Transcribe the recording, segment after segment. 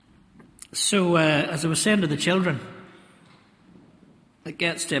So, as I was saying to the children, it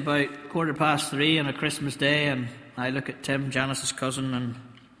gets to about 3:15 on a Christmas day, and I look at Tim, Janice's cousin, and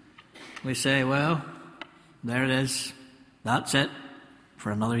we say, well, there it is. That's it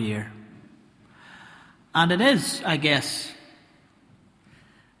for another year. And it is, I guess.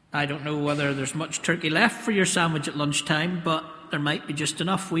 I don't know whether there's much turkey left for your sandwich at lunchtime, but there might be just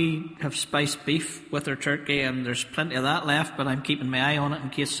enough. We have spiced beef with our turkey, and there's plenty of that left, but I'm keeping my eye on it in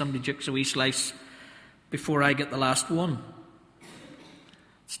case somebody jukes a wee slice before I get the last one.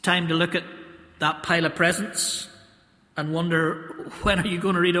 It's time to look at that pile of presents and wonder, when are you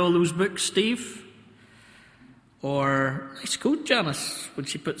going to read all those books, Steve? Or, nice coat, Janice, when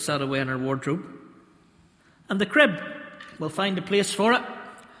she puts that away in her wardrobe. And the crib, we'll find a place for it,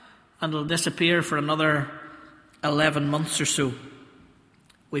 and it'll disappear for another 11 months or so.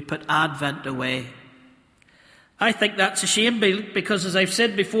 We put Advent away. I think that's a shame, because as I've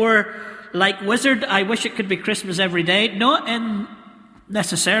said before, like Wizard, I wish it could be Christmas every day. Not in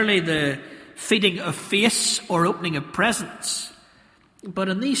necessarily the feeding of face or opening of presents, but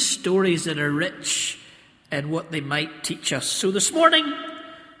in these stories that are rich in what they might teach us. So this morning,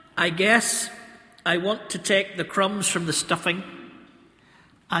 I guess I want to take the crumbs from the stuffing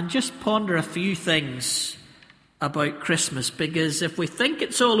and just ponder a few things about Christmas, because if we think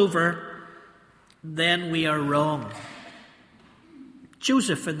it's all over, then we are wrong.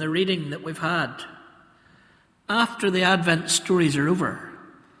 Joseph, in the reading that we've had, after the Advent stories are over,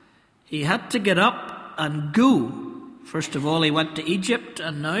 he had to get up and go. First of all, he went to Egypt,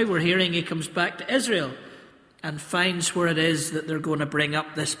 and now we're hearing he comes back to Israel and finds where it is that they're going to bring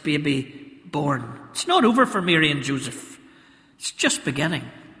up this baby born. It's not over for Mary and Joseph. It's just beginning.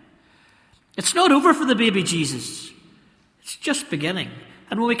 It's not over for the baby Jesus. It's just beginning.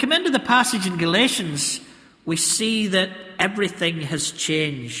 And when we come into the passage in Galatians, we see that everything has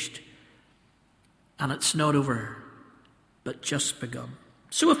changed. And it's not over, but just begun.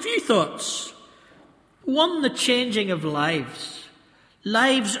 So a few thoughts. One, the changing of lives.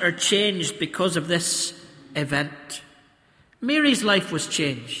 Lives are changed because of this event. Mary's life was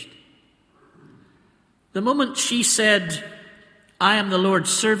changed. The moment she said, I am the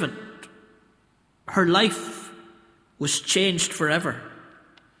Lord's servant, her life was changed forever.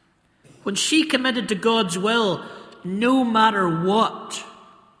 When she committed to God's will, no matter what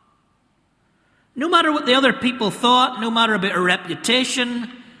the other people thought, no matter about her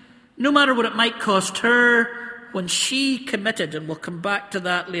reputation, no matter what it might cost her, when she committed, and we'll come back to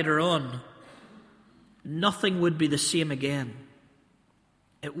that later on, nothing would be the same again.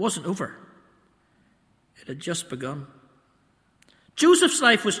 It wasn't over. It had just begun. Joseph's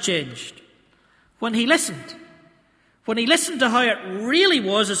life was changed when he listened to how it really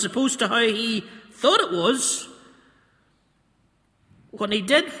was as opposed to how he thought it was. When he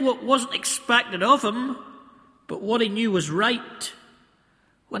did what wasn't expected of him, but what he knew was right.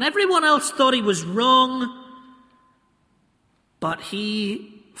 When everyone else thought he was wrong, but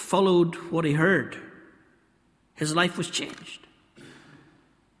he followed what he heard. His life was changed.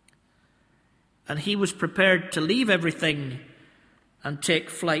 And he was prepared to leave everything and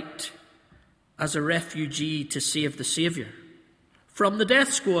take flight as a refugee to save the Saviour. From the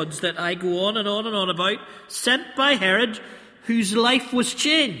death squads that I go on and on and on about, sent by Herod, whose life was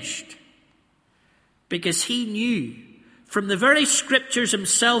changed. Because he knew, from the very scriptures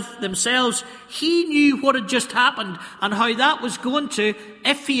themselves, he knew what had just happened and how that was going to,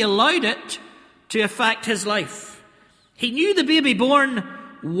 if he allowed it, to affect his life. He knew the baby born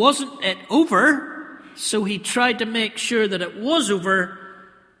wasn't it over, so he tried to make sure that it was over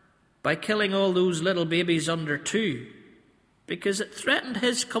by killing all those little babies under 2, because it threatened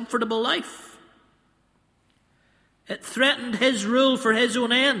his comfortable life. It threatened his rule for his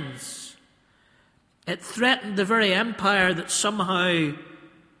own ends. It threatened the very empire that somehow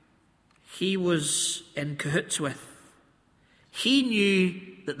he was in cahoots with. He knew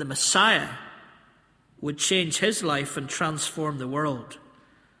that the Messiah would change his life and transform the world,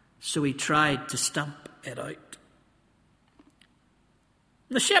 so he tried to stamp it out.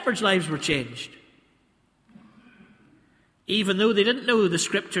 The shepherds' lives were changed. Even though they didn't know the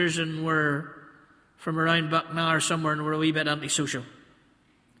scriptures and were from around Bucknell or somewhere and were a wee bit antisocial.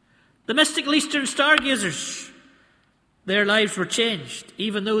 The mystical Eastern stargazers, their lives were changed,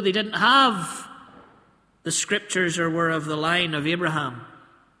 even though they didn't have the scriptures or were of the line of Abraham,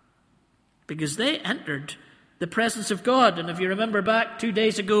 because they entered the presence of God. And if you remember back 2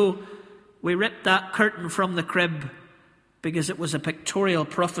 days ago, we ripped that curtain from the crib because it was a pictorial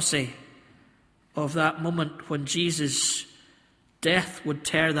prophecy of that moment when Jesus' death would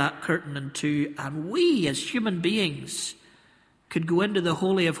tear that curtain in two, and we as human beings could go into the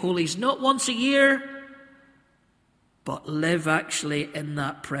Holy of Holies not once a year, but live actually in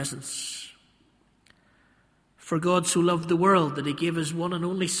that presence. For God so loved the world that he gave his one and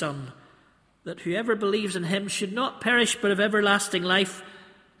only Son, that whoever believes in him should not perish but have everlasting life.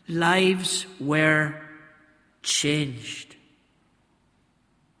 Lives were changed.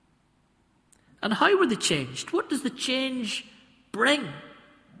 And how were they changed? What does the change bring?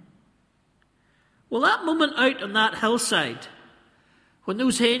 Well, that moment out on that hillside, when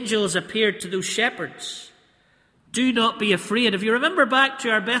those angels appeared to those shepherds, do not be afraid. If you remember back to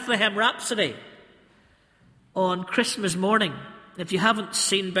our Bethlehem Rhapsody on Christmas morning, if you haven't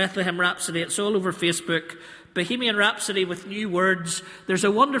seen Bethlehem Rhapsody, it's all over Facebook. Bohemian Rhapsody with new words. There's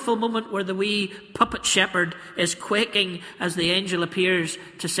a wonderful moment where the wee puppet shepherd is quaking as the angel appears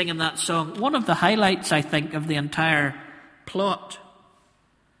to sing him that song. One of the highlights, I think, of the entire plot.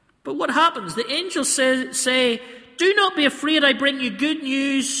 But what happens? The angels say, do not be afraid, I bring you good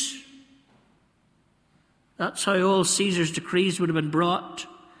news. That's how all Caesar's decrees would have been brought.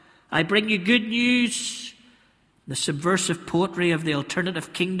 I bring you good news. The subversive poetry of the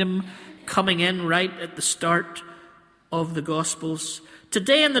alternative kingdom coming in right at the start of the Gospels.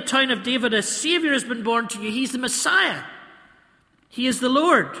 Today in the town of David, a Saviour has been born to you. He's the Messiah. He is the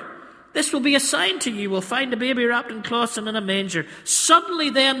Lord. This will be a sign to you. We'll find a baby wrapped in cloths and in a manger. Suddenly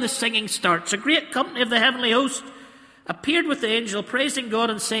then the singing starts. A great company of the heavenly host appeared with the angel, praising God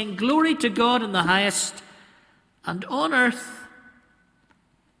and saying, Glory to God in the highest, and on earth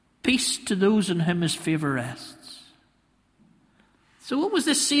peace to those in whom his favour rests. So what was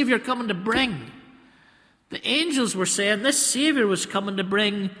this Saviour coming to bring? The angels were saying this Saviour was coming to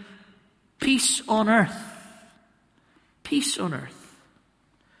bring peace on earth. Peace on earth.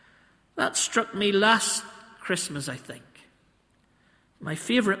 That struck me last Christmas, I think. My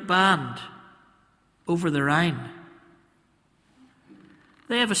favourite band, Over the Rhine.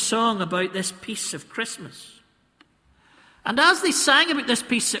 They have a song about this peace of Christmas. And as they sang about this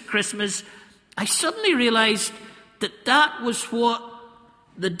peace at Christmas, I suddenly realised that that was what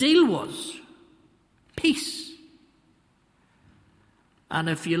the deal was. Peace. And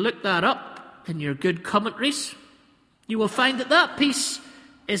if you look that up in your good commentaries, you will find that that peace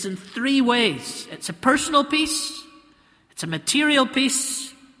is in three ways. It's a personal peace, it's a material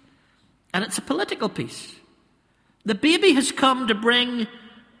peace, and it's a political peace. The baby has come to bring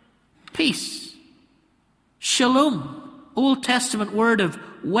peace. Shalom, Old Testament word of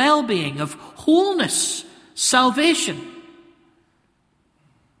well-being, of wholeness, salvation.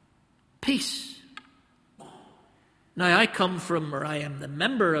 Peace. Now, I come from, or I am the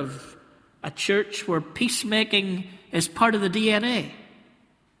member of a church where peacemaking is part of the DNA.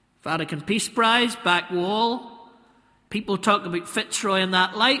 Vatican Peace Prize, back wall. People talk about Fitzroy in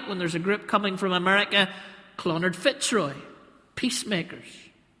that light when there's a group coming from America, Clonard Fitzroy, peacemakers.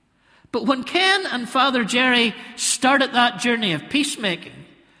 But when Ken and Father Jerry started that journey of peacemaking,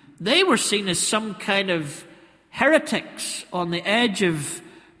 they were seen as some kind of heretics on the edge of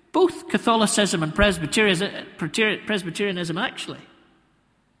both Catholicism and Presbyterianism, actually.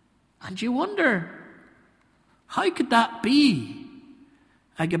 And you wonder, how could that be?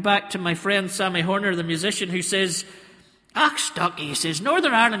 I go back to my friend Sammy Horner, the musician, who says, Stocky, he says,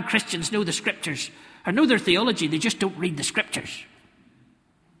 Northern Ireland Christians know the scriptures, or know their theology, they just don't read the scriptures.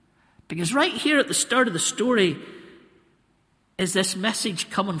 Because right here at the start of the story is this message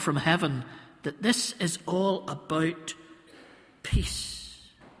coming from heaven that this is all about peace.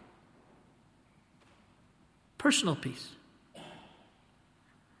 Personal peace.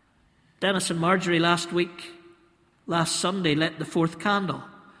 Dennis and Marjorie last Sunday, lit the fourth candle.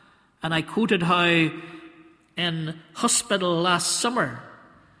 And I quoted how in hospital last summer,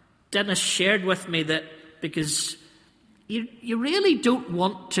 Dennis shared with me that because you really don't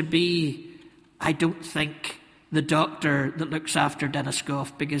want to be, I don't think, the doctor that looks after Dennis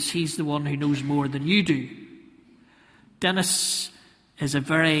Goff, because he's the one who knows more than you do. Dennis is a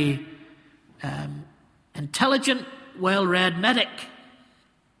very intelligent, well-read medic.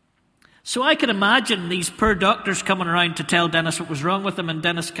 So I can imagine these poor doctors coming around to tell Dennis what was wrong with him, and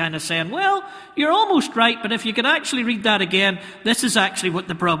Dennis kind of saying, well, you're almost right, but if you could actually read that again, this is actually what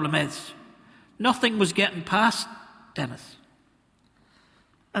the problem is. Nothing was getting past Dennis.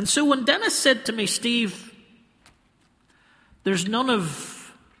 And so when Dennis said to me, Steve, there's none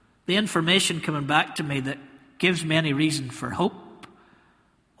of the information coming back to me that gives me any reason for hope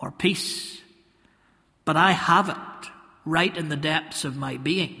or peace, but I have it right in the depths of my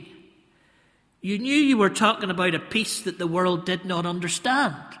being. You knew you were talking about a peace that the world did not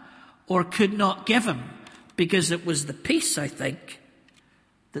understand or could not give him, because it was the peace, I think,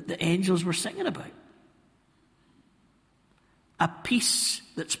 that the angels were singing about. a peace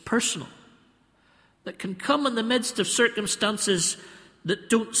that's personal, that can come in the midst of circumstances that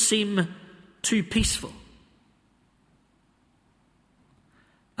don't seem too peaceful.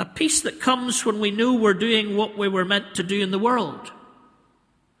 A peace that comes when we know we're doing what we were meant to do in the world.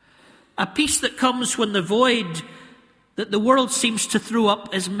 A peace that comes when the void that the world seems to throw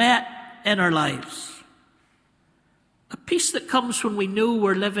up is met in our lives. A peace that comes when we know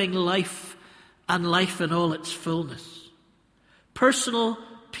we're living life and life in all its fullness. Personal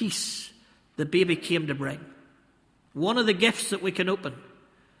peace the baby came to bring. One of the gifts that we can open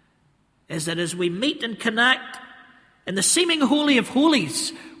is that as we meet and connect in the seeming holy of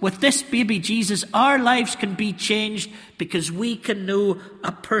holies with this baby Jesus, our lives can be changed because we can know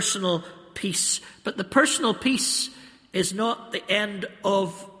a personal peace. But the personal peace is not the end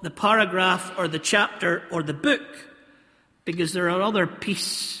of the paragraph or the chapter or the book, because there are other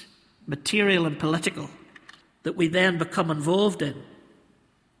peace, material and political, that we then become involved in.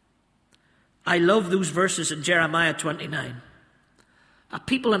 I love those verses in Jeremiah 29. A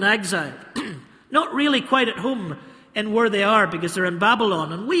people in exile, not really quite at home in where they are because they're in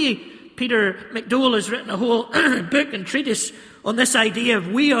Babylon. And Peter McDowell has written a whole book and treatise on this idea of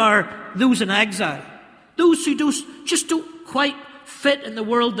we are those in exile. Those who just don't quite fit in the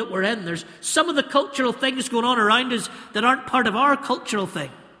world that we're in. There's some of the cultural things going on around us that aren't part of our cultural thing.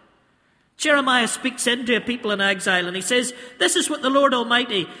 Jeremiah speaks into a people in exile and he says, "This is what the Lord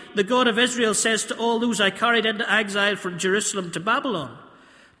Almighty, the God of Israel, says to all those I carried into exile from Jerusalem to Babylon.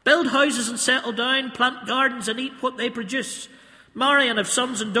 Build houses and settle down, plant gardens and eat what they produce. Marry and have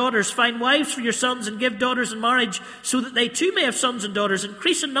sons and daughters. Find wives for your sons and give daughters in marriage so that they too may have sons and daughters.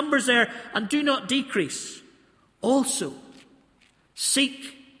 Increase in numbers there and do not decrease. Also,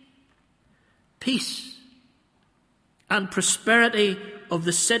 seek peace and prosperity of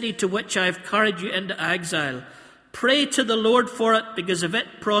the city to which I have carried you into exile. Pray to the Lord for it, because if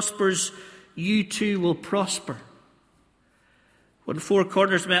it prospers, you too will prosper." When Four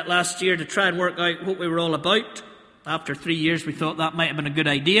Corners met last year to try and work out what we were all about, after 3 years we thought that might have been a good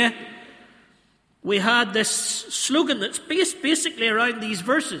idea, we had this slogan that's based basically around these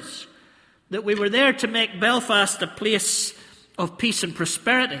verses, that we were there to make Belfast a place of peace and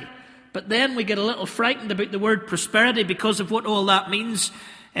prosperity. But then we get a little frightened about the word prosperity because of what all that means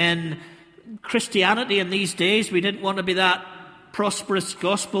in Christianity in these days. We didn't want to be that prosperous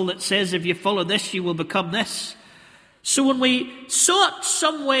gospel that says if you follow this, you will become this. So when we sought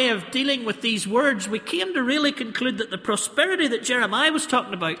some way of dealing with these words, we came to really conclude that the prosperity that Jeremiah was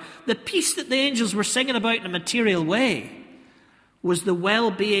talking about, the peace that the angels were singing about in a material way, was the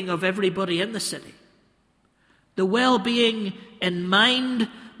well-being of everybody in the city. The well-being in mind,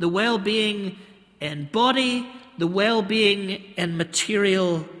 the well-being in body, the well-being in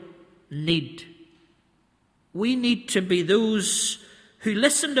material need. We need to be those who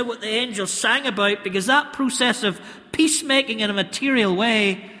listen to what the angels sang about, because that process of peacemaking in a material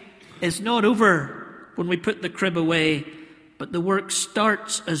way is not over when we put the crib away, but the work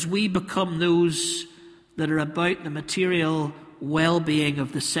starts as we become those that are about the material well-being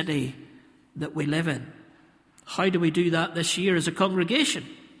of the city that we live in. How do we do that this year as a congregation?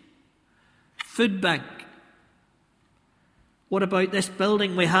 Food bank. What about this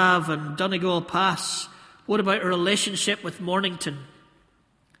building we have in Donegal Pass? What about a relationship with Mornington?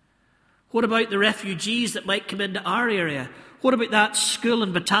 What about the refugees that might come into our area? What about that school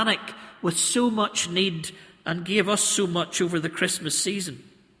in Botanic with so much need and gave us so much over the Christmas season?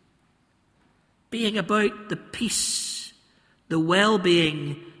 Being about the peace, the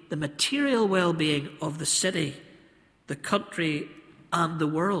well-being, the material well-being of the city, the country, and the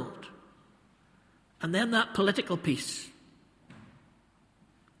world. And then that political peace.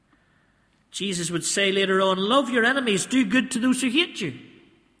 Jesus would say later on, "Love your enemies, do good to those who hate you."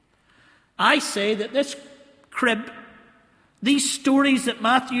 I say that this crib, these stories that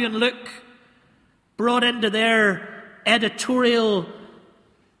Matthew and Luke brought into their editorial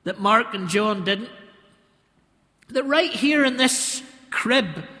that Mark and John didn't, that right here in this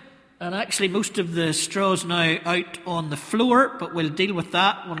crib, and actually most of the straw's now out on the floor, but we'll deal with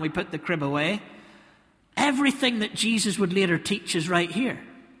that when we put the crib away, everything that Jesus would later teach is right here.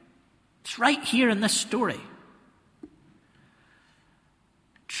 It's right here in this story.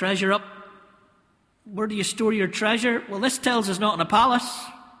 Treasure up. Where do you store your treasure? Well, this tells us not in a palace.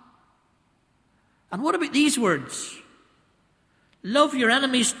 And what about these words? Love your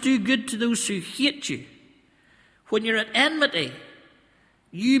enemies, do good to those who hate you. When you're at enmity,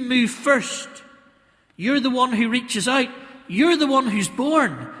 you move first. You're the one who reaches out. You're the one who's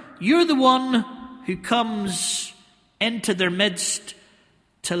born. You're the one who comes into their midst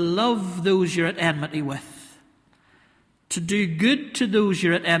to love those you're at enmity with, to do good to those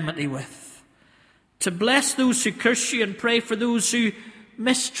you're at enmity with, to bless those who curse you and pray for those who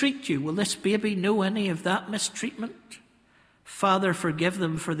mistreat you. Will this baby know any of that mistreatment? Father, forgive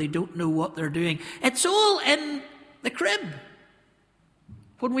them, for they don't know what they're doing. It's all in the crib.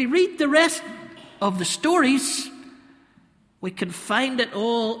 When we read the rest of the stories, we can find it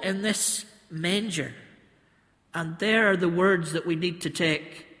all in this manger. And there are the words that we need to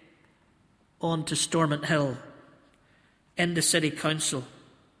take on to Stormont Hill, into City Council,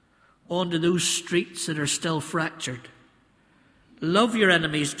 onto those streets that are still fractured. Love your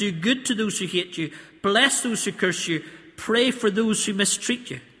enemies, do good to those who hate you, bless those who curse you, pray for those who mistreat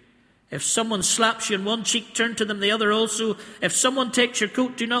you. If someone slaps you on one cheek, turn to them the other also. If someone takes your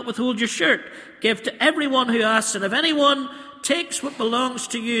coat, do not withhold your shirt. Give to everyone who asks, and if anyone takes what belongs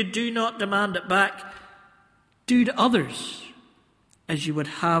to you, do not demand it back. Do to others as you would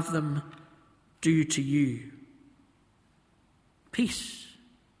have them do to you. Peace.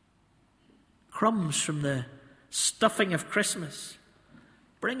 Crumbs from the stuffing of Christmas,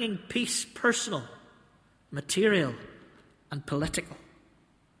 bringing peace, personal, material, and political.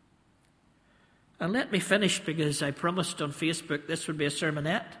 And let me finish, because I promised on Facebook this would be a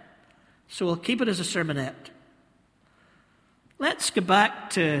sermonette, so we'll keep it as a sermonette. Let's go back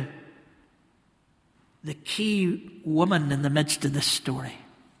to the key woman in the midst of this story.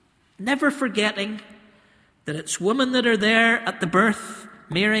 Never forgetting that it's women that are there at the birth.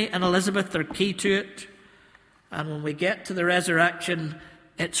 Mary and Elizabeth are key to it. And when we get to the resurrection,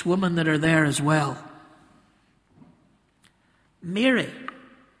 it's women that are there as well. Mary,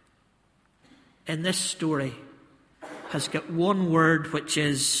 in this story, has got one word, which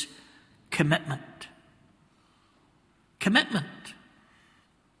is commitment. Commitment.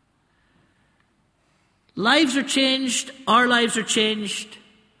 Lives are changed. Our lives are changed.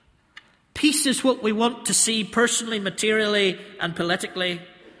 Peace is what we want to see personally, materially, and politically.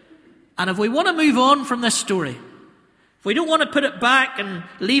 And if we want to move on from this story, if we don't want to put it back and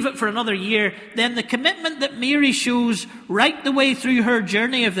leave it for another year, then the commitment that Mary shows right the way through her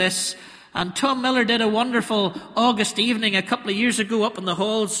journey of this, and Tom Miller did a wonderful August evening a couple of years ago up in the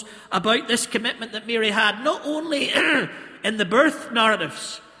halls about this commitment that Mary had, not only in the birth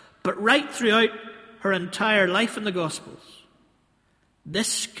narratives, but right throughout her entire life in the Gospels.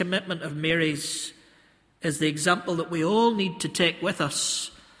 This commitment of Mary's is the example that we all need to take with us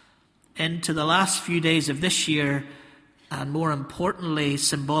into the last few days of this year, and more importantly,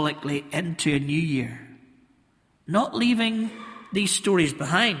 symbolically, into a new year. Not leaving these stories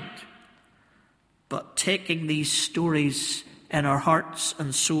behind, but taking these stories in our hearts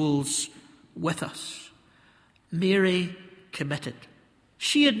and souls with us. Mary committed.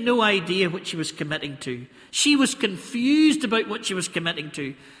 She had no idea what she was committing to. She was confused about what she was committing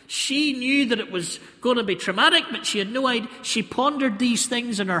to. She knew that it was going to be traumatic, but she had no idea. She pondered these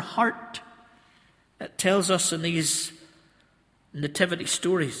things in her heart. It tells us in these nativity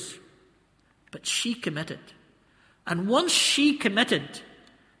stories. But she committed. And once she committed,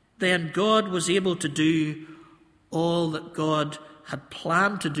 then God was able to do all that God had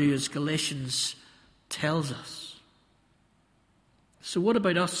planned to do, as Galatians tells us. So what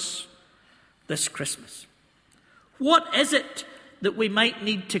about us this Christmas? What is it that we might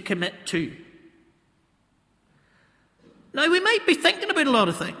need to commit to? Now, we might be thinking about a lot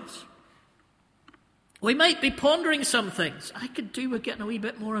of things. We might be pondering some things. I could do with getting a wee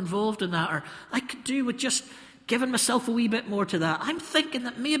bit more involved in that, or I could do with just giving myself a wee bit more to that. I'm thinking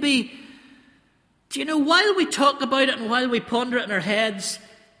that maybe, while we talk about it and while we ponder it in our heads,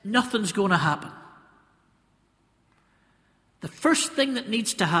 nothing's going to happen. The first thing that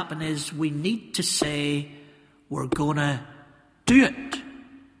needs to happen is we need to say, we're going to do it.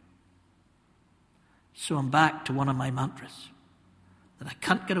 So I'm back to one of my mantras that I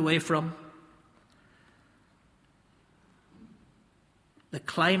can't get away from. The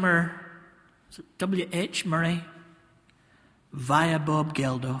climber, W.H. Murray, via Bob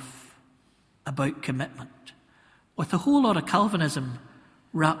Geldof, about commitment, with a whole lot of Calvinism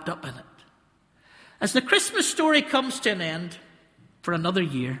wrapped up in it. As the Christmas story comes to an end for another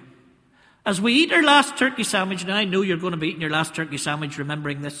year, as we eat our last turkey sandwich, and I know you're going to be eating your last turkey sandwich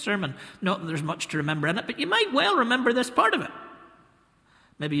remembering this sermon, not that there's much to remember in it, but you might well remember this part of it.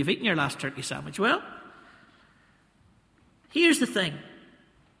 Maybe you've eaten your last turkey sandwich. Well, here's the thing.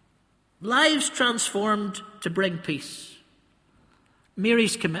 Lives transformed to bring peace.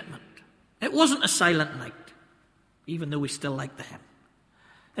 Mary's commitment. It wasn't a silent night, even though we still like the hymn.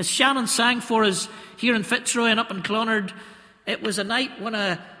 As Shannon sang for us here in Fitzroy and up in Clonard, it was a night when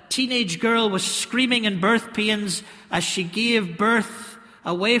a teenage girl was screaming in birth pains as she gave birth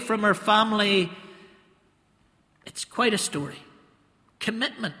away from her family It's quite a story.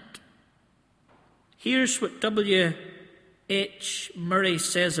 Commitment. Here's what W. H. Murray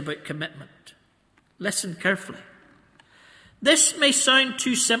says about commitment. Listen carefully. This may sound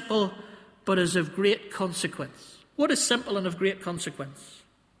too simple, but is of great consequence. What is simple and of great consequence?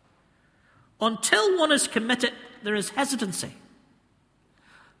 Until one is committed, there is hesitancy.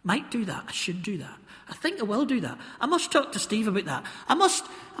 Might do that. I should do that. I think I will do that. I must talk to Steve about that. I must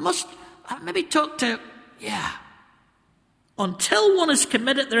maybe talk to, Until one is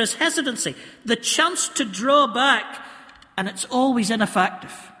committed, there is hesitancy. The chance to draw back, and it's always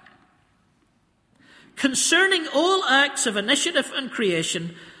ineffective. Concerning all acts of initiative and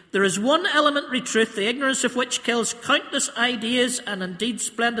creation, there is one elementary truth, the ignorance of which kills countless ideas and indeed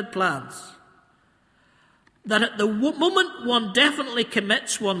splendid plans. That at the moment one definitely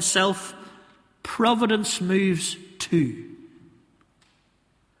commits oneself, providence moves too.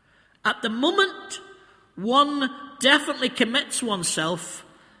 At the moment one definitely commits oneself,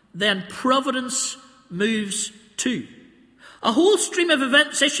 then providence moves too. A whole stream of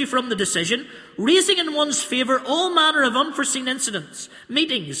events issue from the decision, raising in one's favour all manner of unforeseen incidents,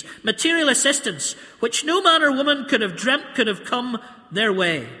 meetings, material assistance, which no man or woman could have dreamt could have come their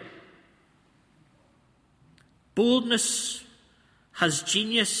way. Boldness has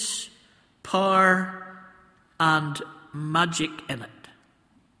genius, power, and magic in it.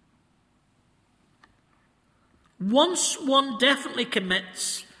 Once one definitely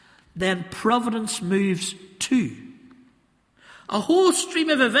commits, then providence moves too. A whole stream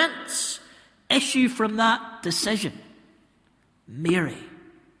of events issue from that decision. Mary.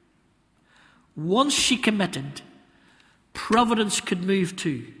 Once she committed, providence could move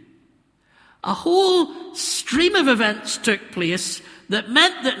too. A whole stream of events took place that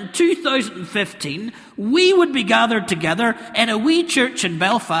meant that in 2015 we would be gathered together in a wee church in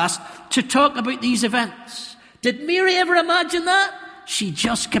Belfast to talk about these events. Did Mary ever imagine that? She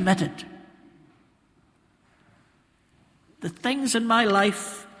just committed. The things in my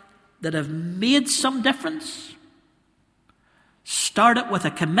life that have made some difference started with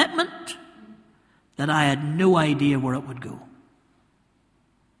a commitment that I had no idea where it would go.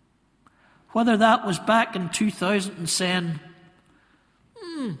 Whether that was back in 2000 and saying,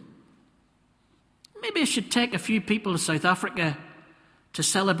 maybe I should take a few people to South Africa to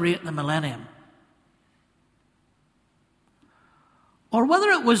celebrate the millennium. Or whether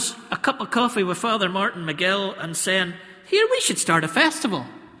it was a cup of coffee with Father Martin McGill and saying, here, we should start a festival.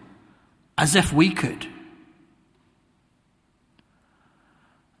 As if we could.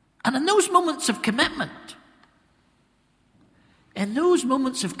 And in those moments of commitment,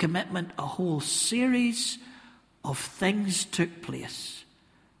 a whole series of things took place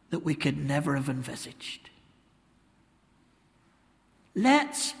that we could never have envisaged.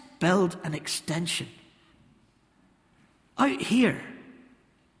 Let's build an extension out here.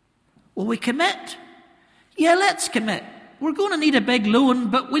 Will we commit? Yeah, let's commit. We're going to need a big loan,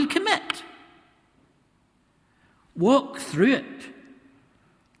 but we'll commit. Walk through it.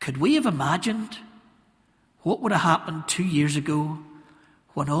 Could we have imagined what would have happened 2 years ago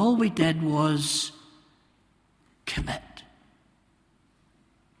when all we did was commit?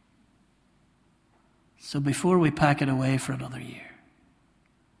 So before we pack it away for another year,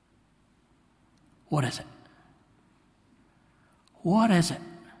 what is it? What is it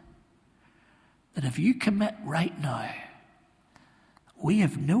that if you commit right now, we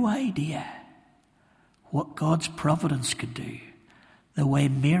have no idea what God's providence could do. The way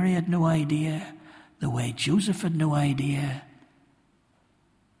Mary had no idea, the way Joseph had no idea.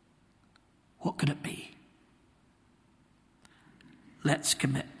 What could it be? Let's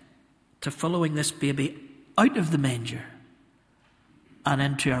commit to following this baby out of the manger and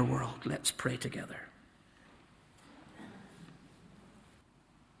into our world. Let's pray together.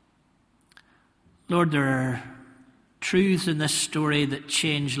 Lord, there are truths in this story that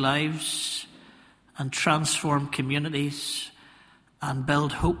change lives and transform communities and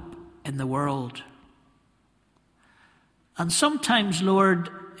build hope in the world. And sometimes, Lord,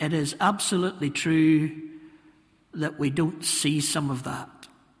 it is absolutely true that we don't see some of that.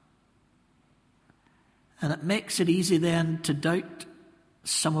 And it makes it easy then to doubt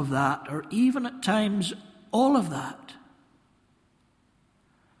some of that, or even at times all of that.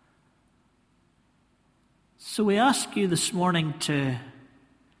 So we ask you this morning to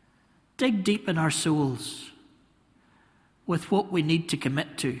dig deep in our souls with what we need to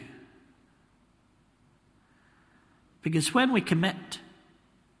commit to. Because when we commit,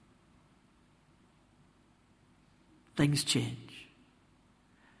 things change.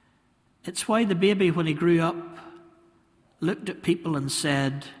 It's why the baby, when he grew up, looked at people and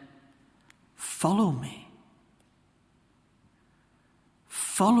said, "Follow me."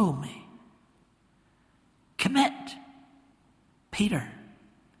 follow me. Commit. Peter,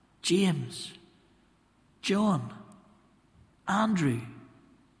 James, John, Andrew.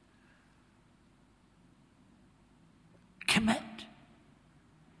 Commit.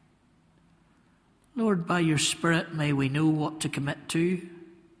 Lord, by your Spirit, may we know what to commit to,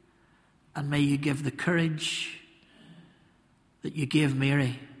 and may you give the courage that you gave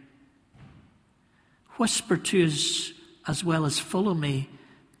Mary. Whisper to us, as well as follow me,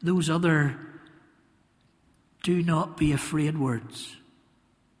 those other do not be afraid words,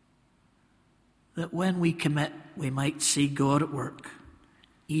 that when we commit, we might see God at work,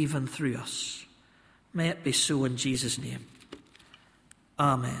 even through us. May it be so in Jesus' name.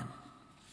 Amen.